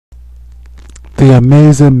The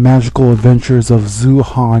Amazing Magical Adventures of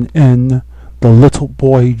Zuhan in The Little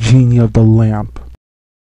Boy Genie of the Lamp.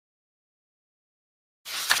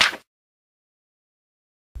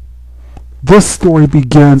 This story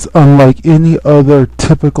begins unlike any other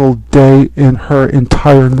typical day in her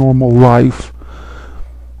entire normal life.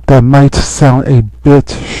 That might sound a bit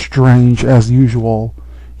strange as usual.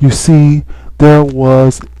 You see, there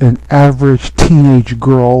was an average teenage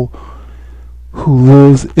girl who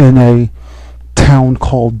lives in a town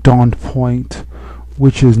called Dawn Point,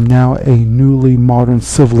 which is now a newly modern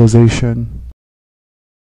civilization.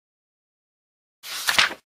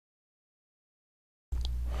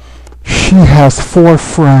 She has 4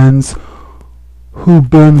 friends who've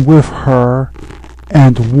been with her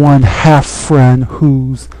and one half friend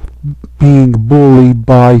who's being bullied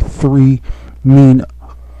by 3 mean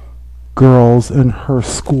girls in her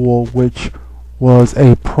school, which was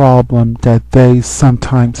a problem that they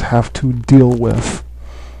sometimes have to deal with.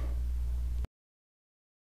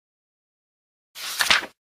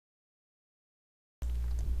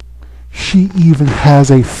 She even has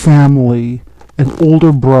a family, an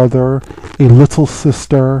older brother, a little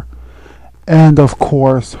sister, and of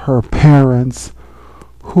course her parents,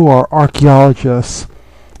 who are archaeologists.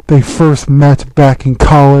 They first met back in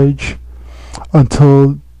college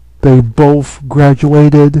until they both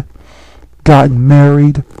graduated, got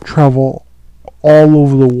married, traveled all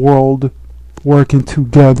over the world working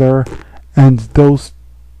together, and those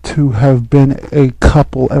two have been a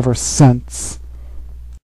couple ever since.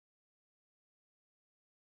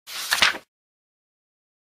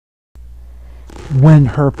 When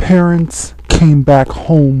her parents came back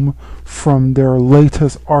home from their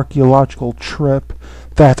latest archaeological trip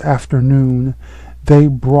that afternoon, they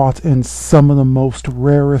brought in some of the most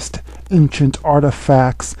rarest ancient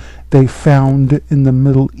artifacts they found in the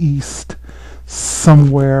Middle East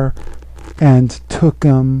somewhere and took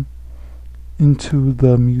them into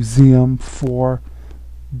the museum for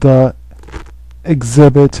the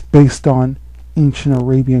exhibit based on ancient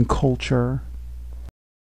Arabian culture.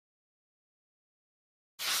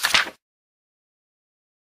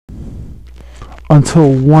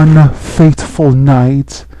 Until one fateful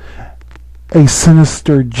night, a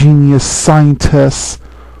sinister genius scientist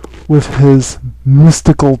with his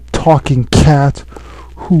mystical talking cat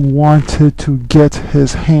who wanted to get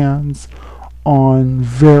his hands on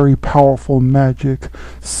very powerful magic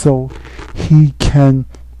so he can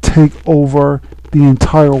take over the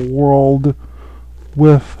entire world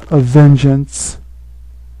with a vengeance.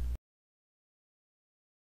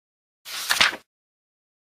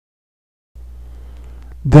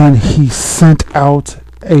 Then he sent out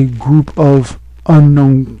a group of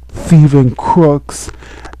unknown thieving crooks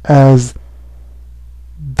as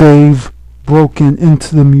they've broken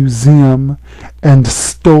into the museum and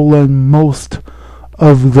stolen most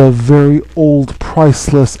of the very old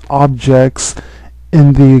priceless objects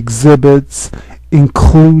in the exhibits,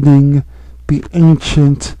 including the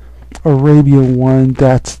ancient Arabian one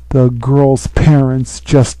that the girl's parents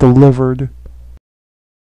just delivered.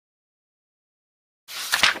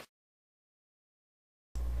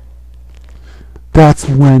 That's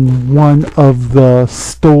when one of the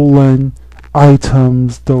stolen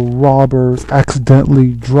items the robbers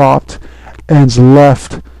accidentally dropped and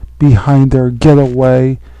left behind their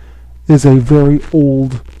getaway is a very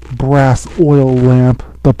old brass oil lamp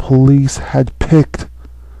the police had picked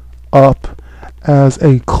up as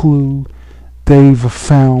a clue they've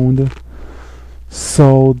found.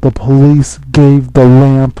 So the police gave the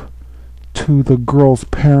lamp to the girl's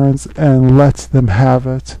parents and let them have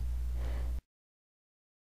it.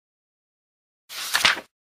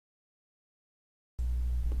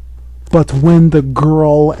 But when the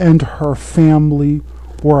girl and her family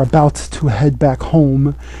were about to head back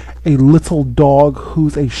home, a little dog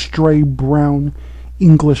who's a stray brown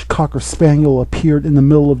English Cocker Spaniel appeared in the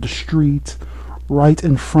middle of the street right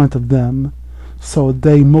in front of them. So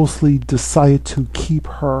they mostly decided to keep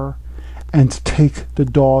her and take the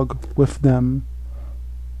dog with them.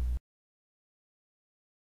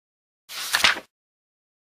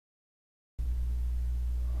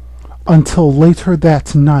 Until later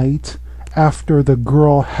that night, after the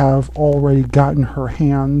girl have already gotten her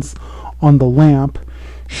hands on the lamp,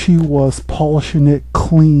 she was polishing it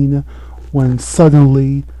clean when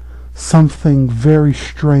suddenly something very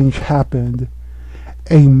strange happened.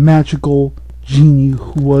 A magical genie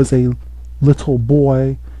who was a little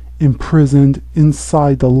boy imprisoned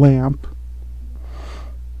inside the lamp.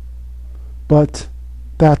 But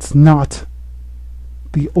that's not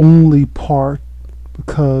the only part,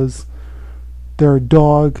 because their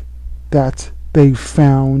dog that they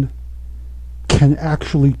found can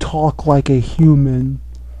actually talk like a human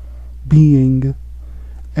being,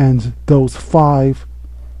 and those 5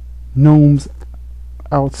 gnomes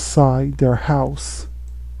outside their house.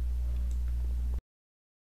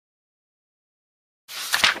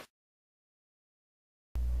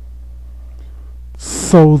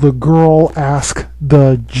 So the girl asked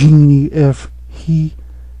the genie if he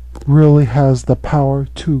really has the power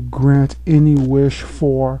to grant any wish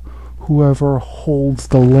for whoever holds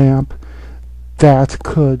the lamp that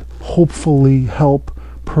could hopefully help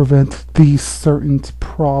prevent these certain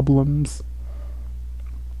problems.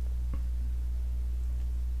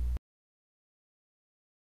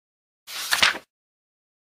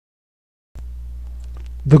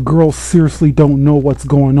 The girl seriously don't know what's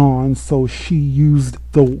going on, so she used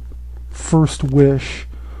the first wish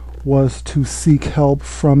was to seek help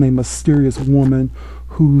from a mysterious woman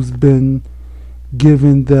who's been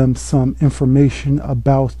giving them some information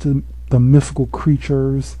about the mythical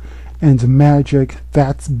creatures and magic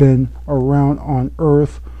that's been around on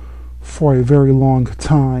Earth for a very long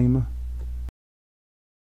time.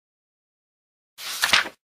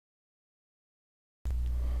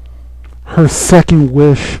 Her second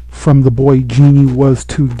wish from the boy Genie was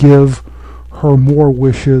to give her more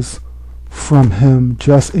wishes from him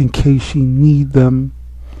just in case she need them.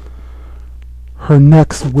 Her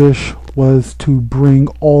next wish was to bring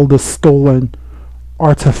all the stolen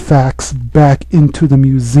artifacts back into the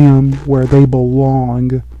museum where they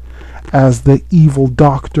belong, as the evil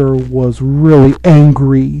doctor was really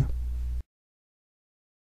angry.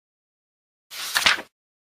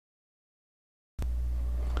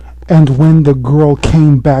 And when the girl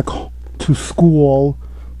came back to school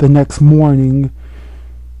the next morning,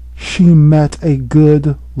 she met a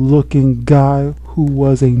good-looking guy who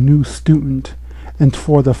was a new student, and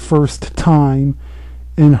for the first time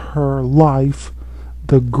in her life,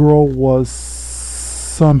 the girl was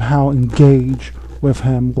somehow engaged with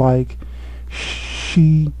him. Like,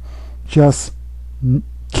 she just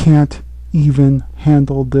can't even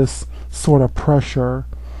handle this sort of pressure,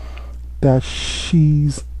 that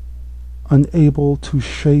she's unable to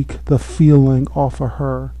shake the feeling off of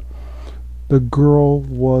her. The girl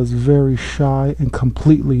was very shy and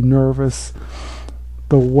completely nervous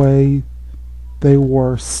the way they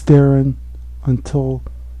were staring until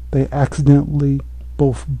they accidentally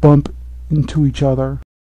both bump into each other.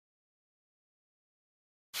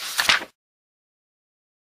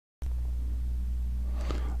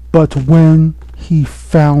 But when he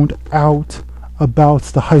found out about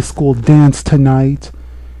the high school dance tonight,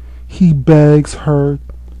 he begs her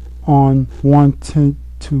on wanting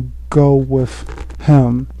to go with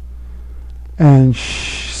him, and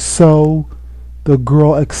so the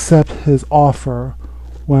girl accepts his offer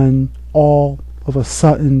when all of a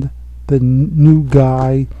sudden the new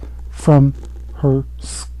guy from her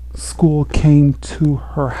school came to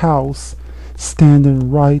her house, standing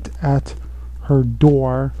right at her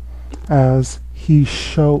door as he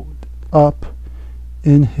showed up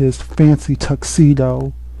in his fancy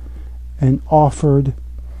tuxedo and offered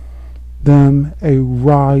them a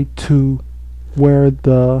ride to where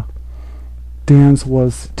the dance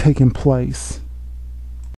was taking place.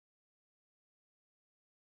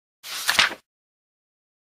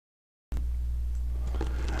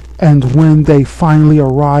 And when they finally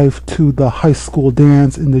arrived to the high school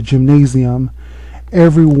dance in the gymnasium,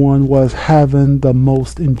 everyone was having the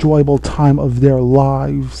most enjoyable time of their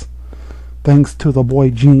lives, thanks to the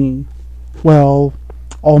boy Genie. Well,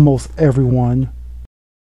 almost everyone.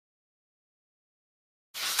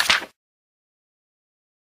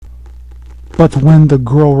 But when the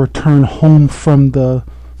girl returned home from the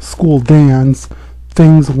school dance,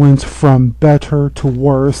 things went from better to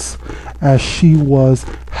worse, as she was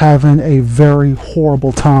having a very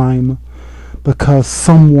horrible time because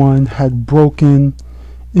someone had broken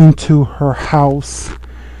into her house,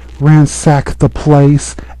 ransacked the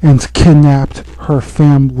place, and kidnapped her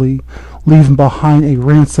family, leaving behind a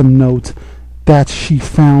ransom note that she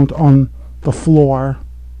found on the floor.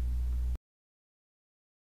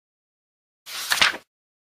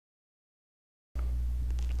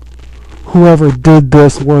 Whoever did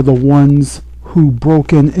this were the ones who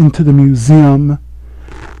broke into the museum,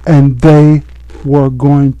 and they were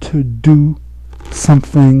going to do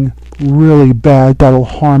something really bad that'll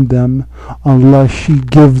harm them unless she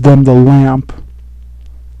gives them the lamp.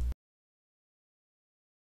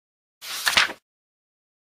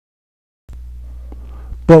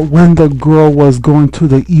 But when the girl was going to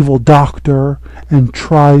the evil doctor and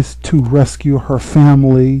tries to rescue her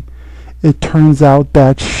family, it turns out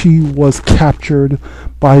that she was captured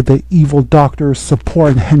by the evil doctor's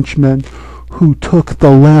support henchmen, who took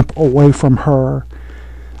the lamp away from her.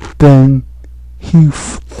 Then he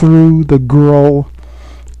threw the girl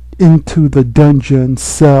into the dungeon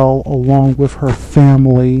cell along with her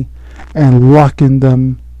family and locking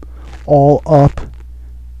them all up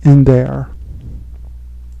in there.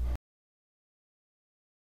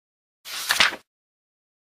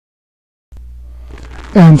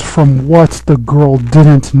 And from what the girl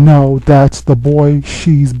didn't know, that the boy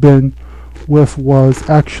she's been with was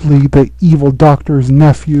actually the evil doctor's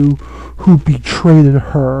nephew who betrayed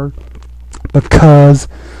her because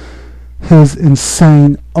his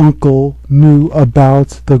insane uncle knew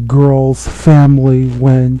about the girl's family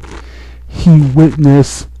when he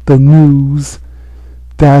witnessed the news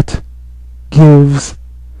that gives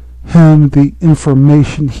him the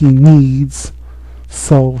information he needs.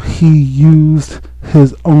 So he used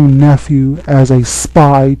his own nephew as a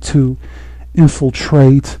spy to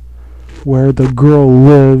infiltrate where the girl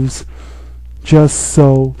lives, just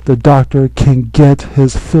so the doctor can get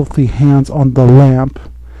his filthy hands on the lamp.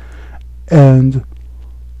 And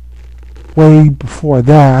way before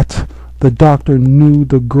that, the doctor knew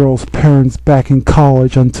the girl's parents back in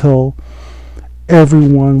college until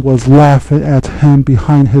everyone was laughing at him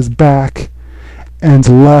behind his back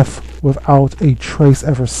and left without a trace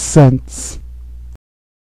ever since.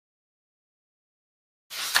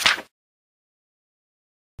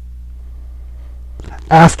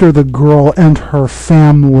 After the girl and her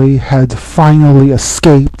family had finally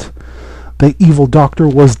escaped, the evil doctor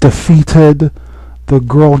was defeated. The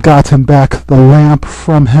girl got him back the lamp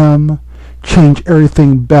from him, changed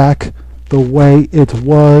everything back the way it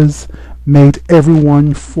was, made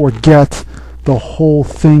everyone forget the whole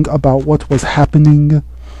thing about what was happening,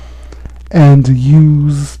 and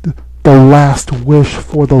used the last wish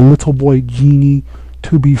for the little boy Genie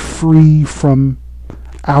to be free from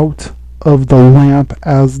out of the lamp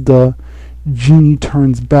as the Genie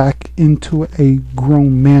turns back into a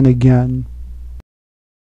grown man again.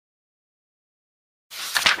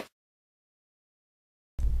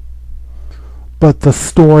 But the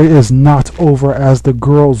story is not over, as the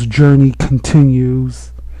girl's journey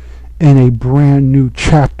continues in a brand new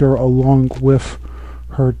chapter along with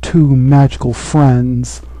her two magical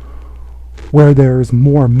friends, where there's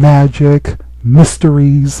more magic,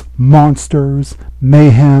 mysteries, monsters,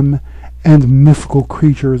 mayhem, and mythical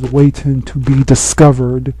creatures waiting to be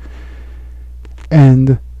discovered,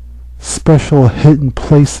 and special hidden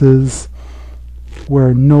places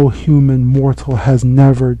where no human mortal has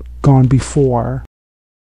never gone before.